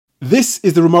This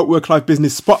is the Remote Work Life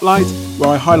Business Spotlight, where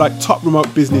I highlight top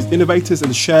remote business innovators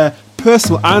and share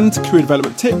personal and career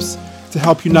development tips to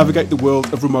help you navigate the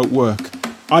world of remote work.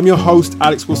 I'm your host,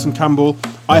 Alex Wilson-Campbell.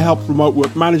 I help remote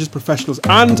work managers, professionals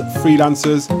and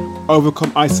freelancers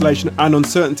overcome isolation and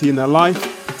uncertainty in their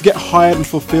life to get hired and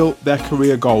fulfill their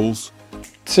career goals.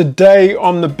 Today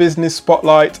on the Business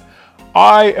Spotlight,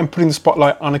 I am putting the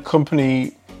spotlight on a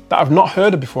company that I've not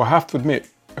heard of before, I have to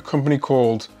admit, a company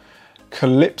called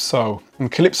Kalypso.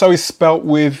 And Kalypso is spelt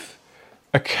with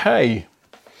a K.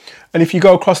 And if you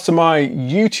go across to my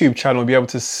YouTube channel, you'll be able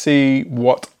to see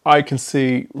what I can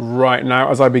see right now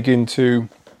as I begin to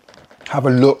have a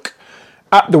look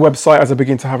at the website, as I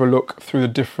begin to have a look through the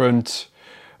different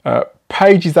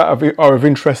pages that are of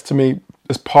interest to me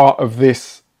as part of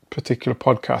this particular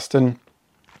podcast. And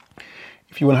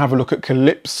if you want to have a look at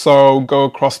Kalypso, go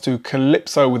across to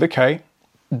kalypso.com.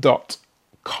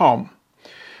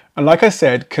 And like I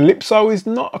said, Kalypso is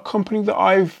not a company that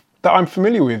I'm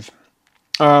familiar with.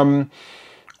 I'm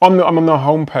on the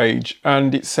homepage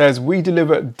and it says we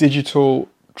deliver digital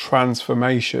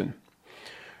transformation.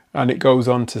 And it goes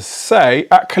on to say,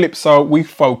 at Kalypso, we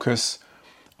focus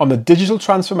on the digital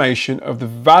transformation of the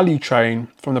value chain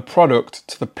from the product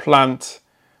to the plant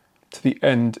to the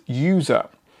end user.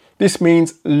 This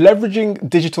means leveraging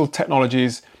digital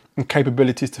technologies and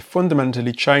capabilities to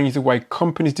fundamentally change the way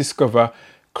companies discover,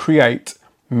 create,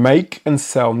 make and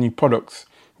sell new products.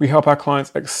 We help our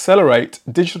clients accelerate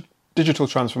digital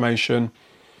transformation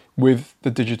with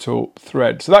the digital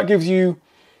thread. So that gives you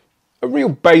a real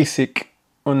basic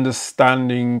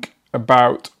understanding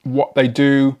about what they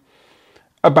do,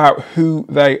 about who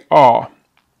they are.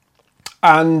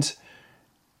 And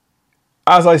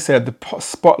as I said, the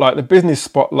spotlight, the business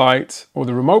spotlight or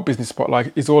the remote business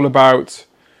spotlight is all about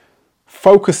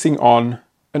focusing on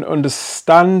and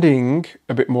understanding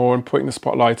a bit more and putting the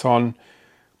spotlight on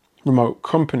remote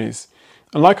companies.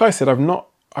 And like I said, I've not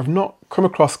come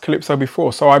across Kalypso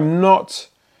before, so I'm not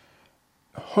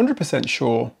 100%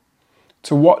 sure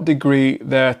to what degree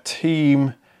their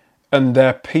team and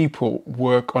their people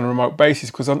work on a remote basis,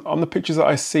 because on the pictures that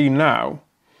I see now,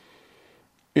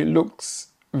 it looks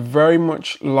very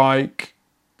much like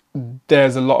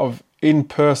there's a lot of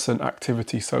in-person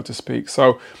activity, so to speak.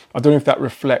 So I don't know if that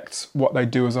reflects what they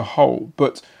do as a whole,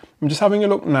 but I'm just having a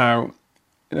look now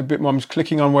in a bit more. I'm just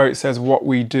clicking on where it says what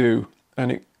we do,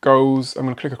 and it goes, I'm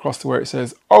going to click across to where it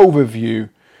says overview.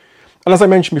 And as I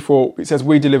mentioned before, it says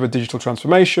we deliver digital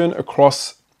transformation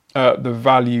across the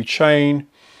value chain.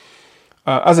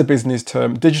 As a business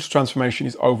term, digital transformation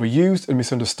is overused and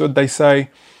misunderstood, they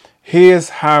say. Here's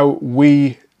how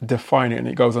we define it, and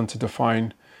it goes on to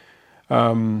define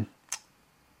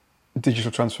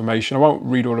digital transformation. I won't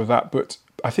read all of that, but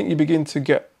I think you begin to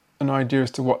get an idea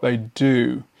as to what they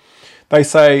do. They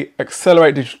say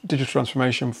accelerate digital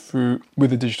transformation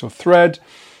with the digital thread,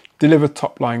 deliver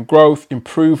top-line growth,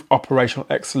 improve operational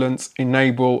excellence,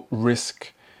 enable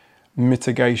risk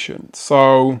mitigation.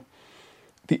 So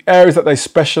the areas that they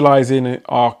specialize in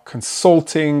are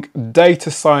consulting,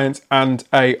 data science and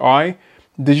AI,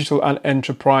 digital and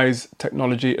enterprise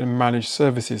technology and managed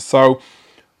services. So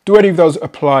do any of those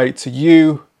apply to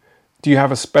you? Do you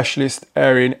have a specialist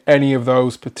area in any of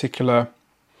those particular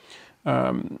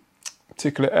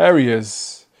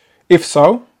areas? If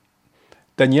so,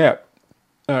 then yeah,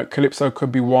 Kalypso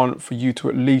could be one for you to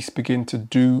at least begin to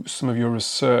do some of your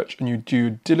research and your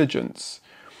due diligence.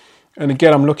 And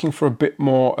again, I'm looking for a bit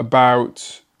more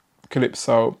about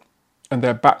Kalypso and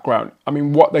their background. I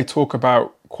mean, what they talk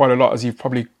about quite a lot, as you've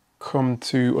probably come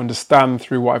to understand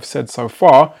through what I've said so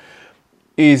far,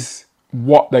 is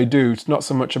what they do. It's not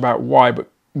so much about why, but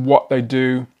what they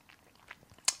do.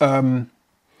 Here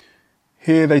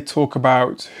they talk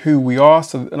about who we are,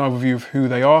 so an overview of who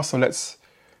they are. So let's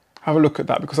have a look at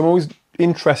that, because I'm always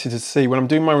interested to see, when I'm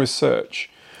doing my research,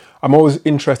 I'm always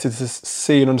interested to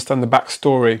see and understand the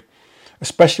backstory,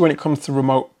 especially when it comes to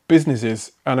remote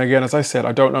businesses. And again, as I said,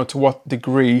 I don't know to what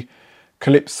degree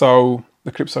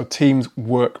the Kalypso teams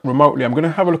work remotely. I'm going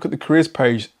to have a look at the careers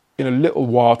page in a little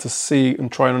while to see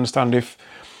and try and understand if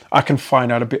I can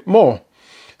find out a bit more.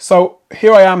 So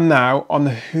here I am now on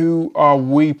the Who Are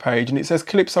We page, and it says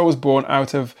Kalypso was born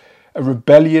out of a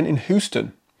rebellion in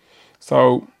Houston,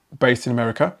 so based in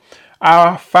America.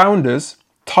 Our founders,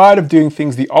 tired of doing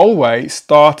things the old way,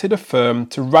 started a firm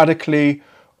to radically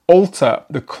alter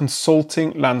the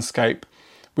consulting landscape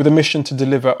with a mission to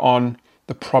deliver on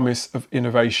the promise of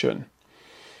innovation.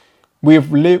 We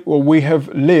have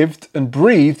lived and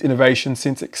breathed innovation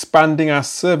since expanding our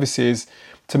services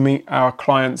to meet our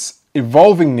clients'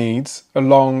 evolving needs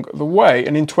along the way.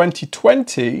 And in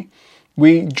 2020,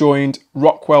 We joined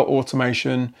Rockwell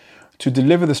Automation to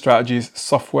deliver the strategies,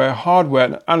 software,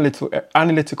 hardware, and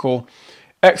analytical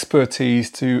expertise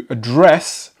to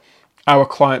address our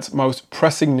clients' most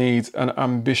pressing needs and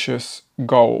ambitious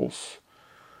goals.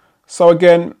 So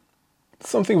again,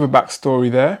 something of a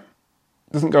backstory there.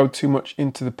 Doesn't go too much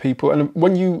into the people. And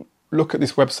when you look at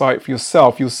this website for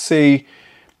yourself, you'll see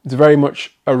it's very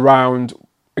much around,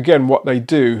 again, what they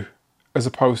do as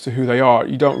opposed to who they are.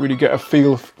 You don't really get a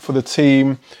feel for the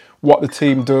team, what the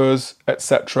team does,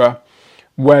 etc.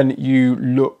 when you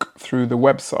look through the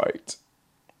website.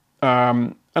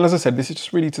 And as I said, this is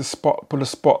just really to put a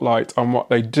spotlight on what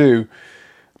they do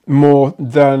more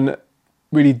than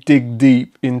really dig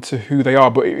deep into who they are.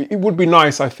 But it would be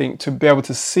nice, I think, to be able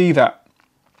to see that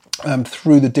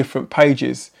through the different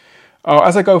pages.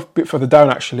 As I go a bit further down,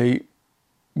 actually,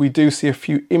 we do see a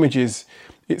few images.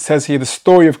 It says here, the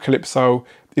story of Kalypso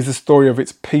is the story of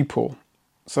its people.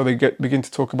 So they begin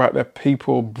to talk about their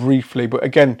people briefly. But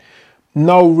again,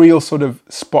 no real sort of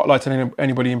spotlight on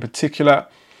anybody in particular.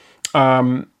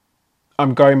 I'm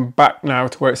going back now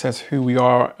to where it says who we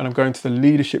are, and I'm going to the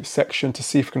leadership section to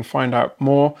see if I can find out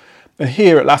more. And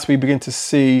here at last we begin to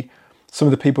see some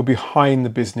of the people behind the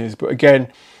business. But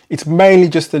again, it's mainly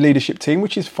just the leadership team,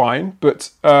 which is fine.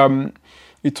 But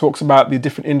it talks about the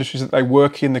different industries that they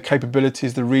work in, the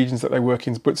capabilities, the regions that they work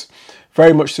in. But it's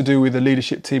very much to do with the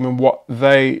leadership team and what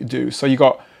they do. So you've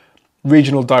got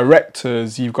regional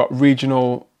directors, you've got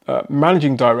regional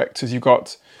managing directors, you've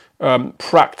got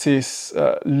practice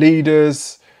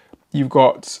leaders, you've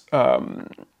got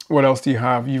what else do you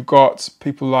have? You've got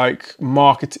people like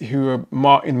who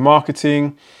are in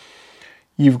marketing,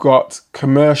 you've got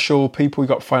commercial people, you've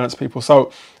got finance people.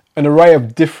 So an array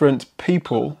of different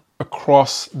people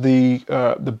across the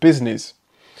business.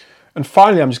 And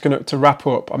finally, I'm just going to wrap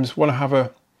up. I just want to have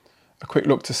a quick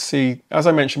look to see, as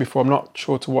I mentioned before, I'm not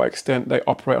sure to what extent they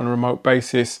operate on a remote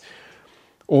basis.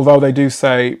 Although they do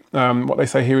say, what they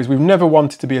say here is, we've never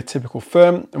wanted to be a typical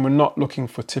firm and we're not looking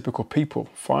for typical people.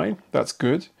 Fine, that's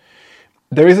good.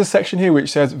 There is a section here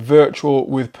which says virtual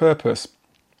with purpose.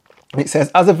 It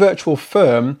says, as a virtual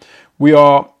firm, we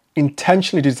are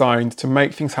intentionally designed to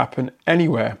make things happen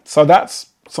anywhere. So that's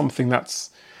something that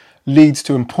leads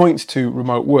to and points to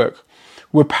remote work.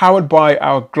 We're powered by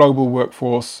our global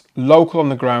workforce, local on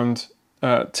the ground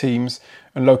teams,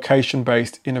 and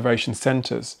location-based innovation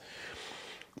centres.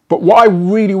 But what I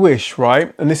really wish,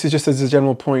 right, and this is just as a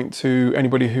general point to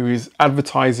anybody who is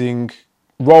advertising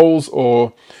roles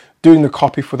or doing the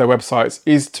copy for their websites,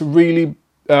 is to really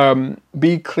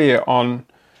be clear on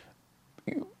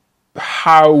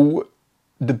how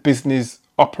the business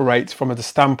operates from the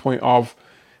standpoint of,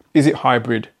 is it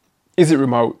hybrid? Is it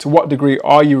remote? To what degree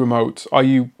are you remote? Are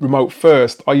you remote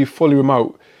first? Are you fully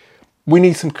remote? We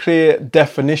need some clear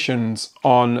definitions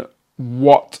on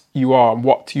what you are,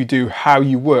 what you do, how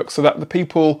you work, so that the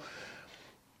people,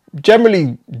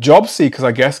 generally job seekers,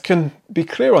 I guess, can be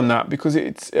clear on that. Because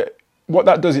it's what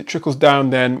that does, it trickles down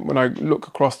then when I look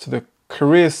across to the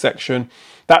careers section,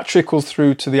 that trickles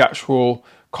through to the actual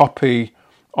copy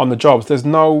on the jobs. There's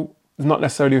not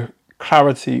necessarily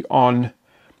clarity on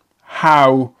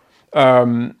how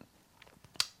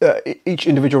each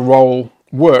individual role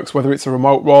works, whether it's a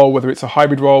remote role, whether it's a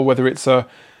hybrid role, whether it's a...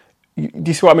 Do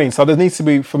you see what I mean? So there needs to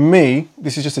be, for me,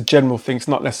 this is just a general thing. It's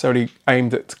not necessarily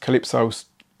aimed at Kalypso,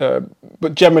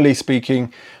 but generally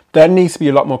speaking, there needs to be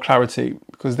a lot more clarity,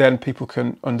 because then people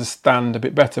can understand a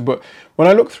bit better. But when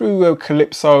I look through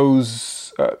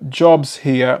Kalypso's jobs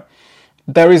here,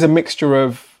 there is a mixture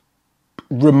of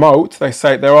remote. They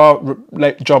say there are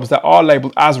jobs that are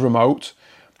labelled as remote,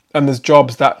 and there's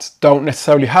jobs that don't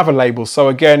necessarily have a label. So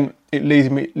again, it leads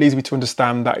me to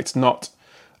understand that it's not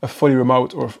a fully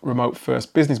remote or a remote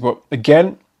first business. But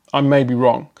again, I may be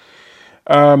wrong.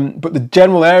 But the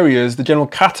general areas, the general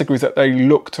categories that they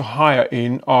look to hire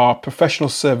in are professional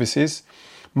services,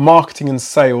 marketing and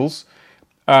sales,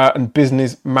 and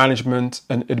business management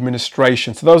and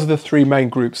administration. So those are the three main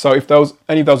groups. So if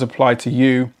any of those apply to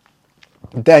you,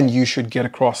 then you should get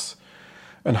across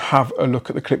and have a look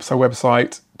at the Kalypso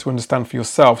website to understand for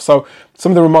yourself. So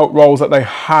some of the remote roles that they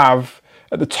have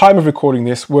at the time of recording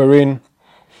this were in,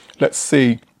 let's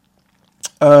see,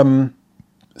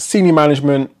 senior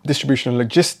management, distribution and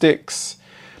logistics,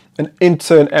 an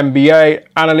intern MBA,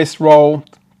 analyst role,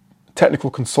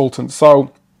 technical consultant.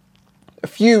 So a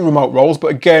few remote roles, but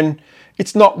again,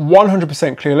 it's not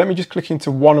 100% clear. Let me just click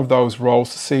into one of those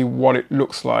roles to see what it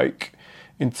looks like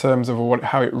in terms of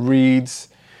how it reads.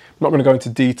 I'm not going to go into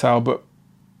detail, but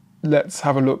let's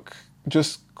have a look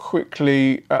just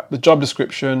quickly at the job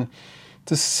description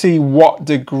to see what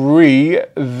degree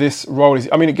this role is.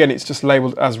 I mean, again, it's just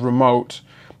labelled as remote,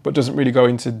 but doesn't really go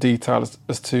into detail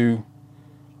as to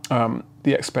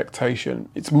the expectation.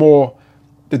 It's more,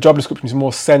 the job description is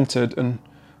more centred and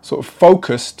sort of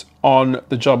focused on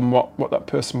the job and what that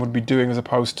person would be doing, as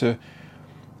opposed to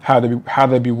how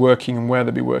they'd be working and where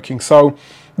they'd be working. So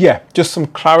yeah, just some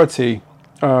clarity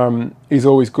is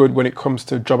always good when it comes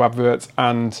to job adverts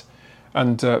and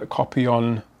copy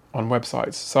on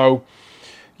websites. So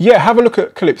yeah, have a look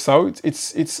at Kalypso.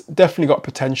 It's definitely got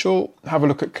potential. Have a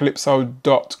look at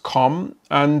kalypso.com,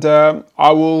 and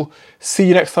I will see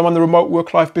you next time on the Remote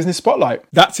Work Life Business Spotlight.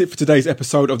 That's it for today's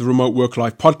episode of the Remote Work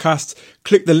Life podcast.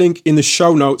 Click the link in the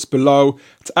show notes below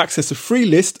to access a free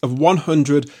list of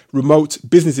 100 remote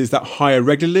businesses that hire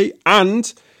regularly.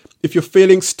 And if you're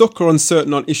feeling stuck or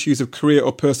uncertain on issues of career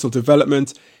or personal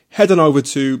development, head on over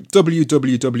to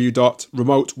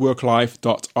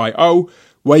www.remoteworklife.io,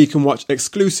 where you can watch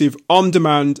exclusive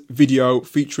on-demand video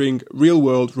featuring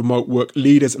real-world remote work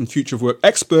leaders and future of work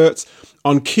experts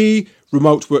on key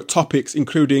remote work topics,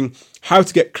 including how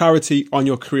to get clarity on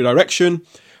your career direction,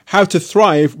 how to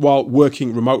thrive while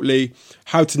working remotely,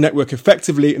 how to network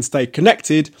effectively and stay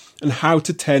connected, and how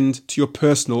to tend to your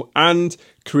personal and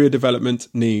career development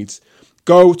needs.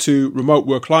 Go to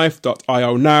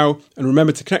remoteworklife.io now, and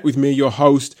remember to connect with me, your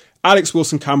host, Alex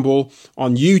Wilson Campbell,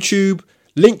 on YouTube,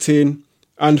 LinkedIn,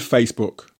 and Facebook.